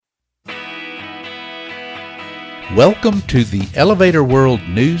Welcome to the Elevator World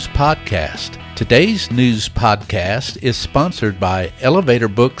News Podcast. Today's news podcast is sponsored by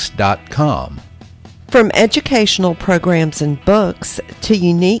ElevatorBooks.com. From educational programs and books to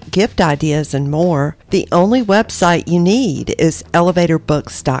unique gift ideas and more, the only website you need is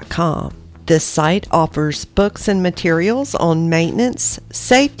ElevatorBooks.com. This site offers books and materials on maintenance,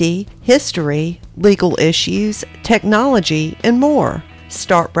 safety, history, legal issues, technology, and more.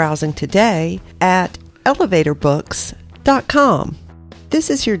 Start browsing today at ElevatorBooks.com. This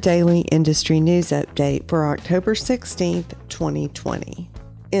is your daily industry news update for October 16th, 2020.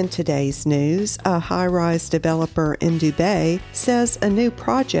 In today's news, a high-rise developer in Dubai says a new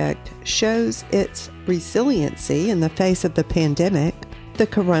project shows its resiliency in the face of the pandemic. The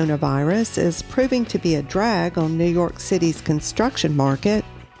coronavirus is proving to be a drag on New York City's construction market.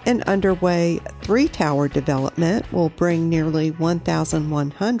 An underway 3-tower development will bring nearly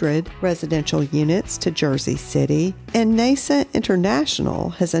 1,100 residential units to Jersey City, and NASA International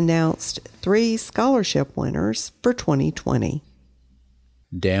has announced 3 scholarship winners for 2020.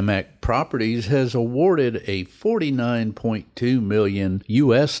 Damac Properties has awarded a $49.2 million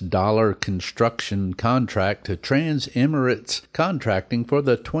construction contract to Trans-Emirates Contracting for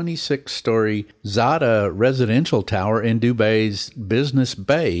the 26-story Zada residential tower in Dubai's Business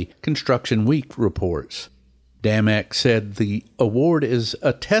Bay, Construction Week reports. Damac said the award is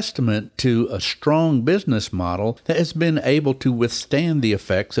a testament to a strong business model that has been able to withstand the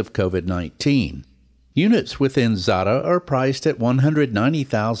effects of COVID-19. Units within Zada are priced at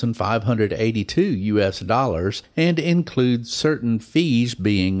 $190,582 and include certain fees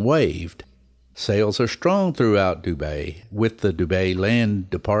being waived. Sales are strong throughout Dubai, with the Dubai Land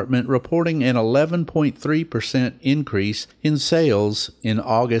Department reporting an 11.3% increase in sales in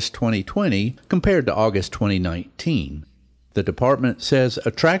August 2020 compared to August 2019. The department says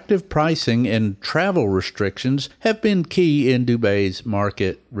attractive pricing and travel restrictions have been key in Dubai's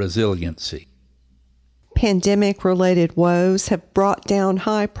market resiliency. Pandemic-related woes have brought down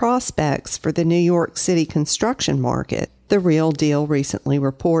high prospects for the New York City construction market, The Real Deal recently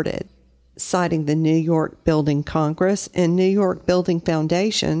reported. Citing the New York Building Congress and New York Building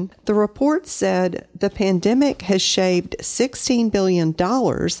Foundation, the report said the pandemic has shaved $16 billion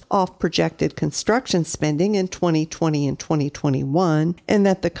off projected construction spending in 2020 and 2021, and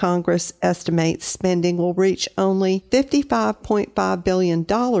that the Congress estimates spending will reach only $55.5 billion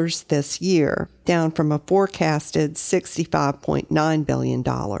this year, down from a forecasted $65.9 billion.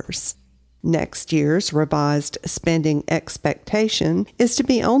 Next year's revised spending expectation is to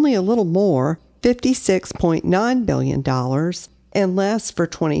be only a little more, $56.9 billion, and less for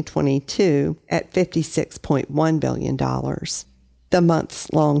 2022 at $56.1 billion. The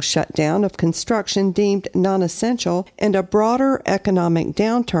months-long shutdown of construction deemed non-essential and a broader economic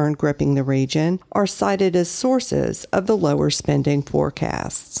downturn gripping the region are cited as sources of the lower spending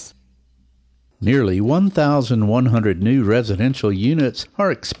forecasts. Nearly 1,100 new residential units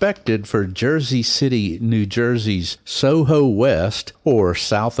are expected for Jersey City, New Jersey's Soho West, or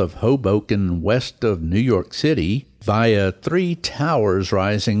south of Hoboken, west of New York City, via 3 towers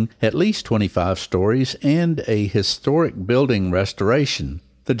rising at least 25 stories and a historic building restoration,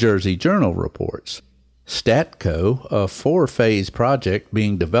 the Jersey Journal reports. Statco, a 4-phase project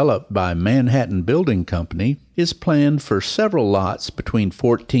being developed by Manhattan Building Company, is planned for several lots between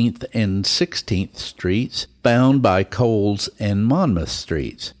 14th and 16th Streets, bound by Coles and Monmouth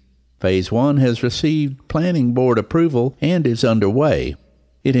Streets. Phase 1 has received planning board approval and is underway.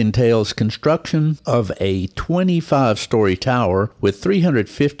 It entails construction of a 25-story tower with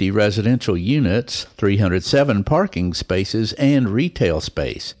 350 residential units, 307 parking spaces, and retail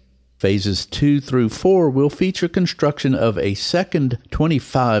space. Phases 2 through 4 will feature construction of a second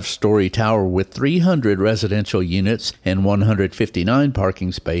 25-story tower with 300 residential units and 159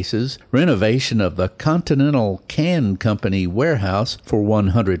 parking spaces, renovation of the Continental Can Company warehouse for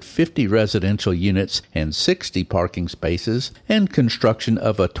 150 residential units and 60 parking spaces, and construction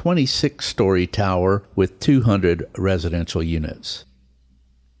of a 26-story tower with 200 residential units.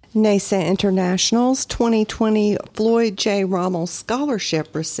 NASA International's 2020 Floyd J. Rommel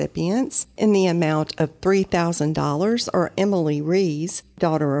Scholarship recipients in the amount of $3,000 are Emily Rees,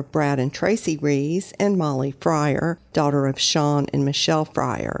 daughter of Brad and Tracy Rees, and Molly Fryer, daughter of Sean and Michelle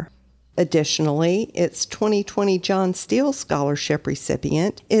Fryer. Additionally, its 2020 John Steele Scholarship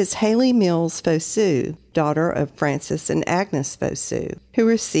recipient is Haley Mills Fosu, daughter of Francis and Agnes Fosu, who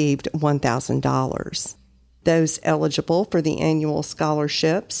received $1,000. Those eligible for the annual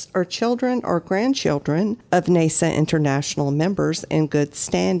scholarships are children or grandchildren of NASA International members in good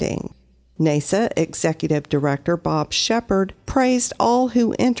standing. NASA Executive Director Bob Shepard praised all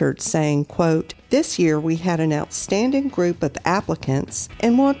who entered, saying, quote, "This year we had an outstanding group of applicants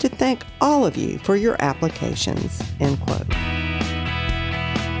and want to thank all of you for your applications," end quote.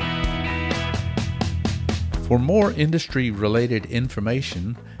 For more industry-related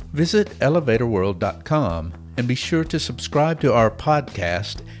information, visit elevatorworld.com and be sure to subscribe to our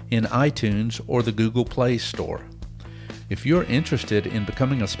podcast in iTunes or the Google Play Store. If you're interested in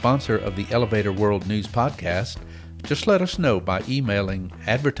becoming a sponsor of the Elevator World News Podcast, just let us know by emailing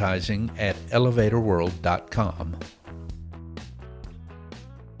advertising@elevatorworld.com.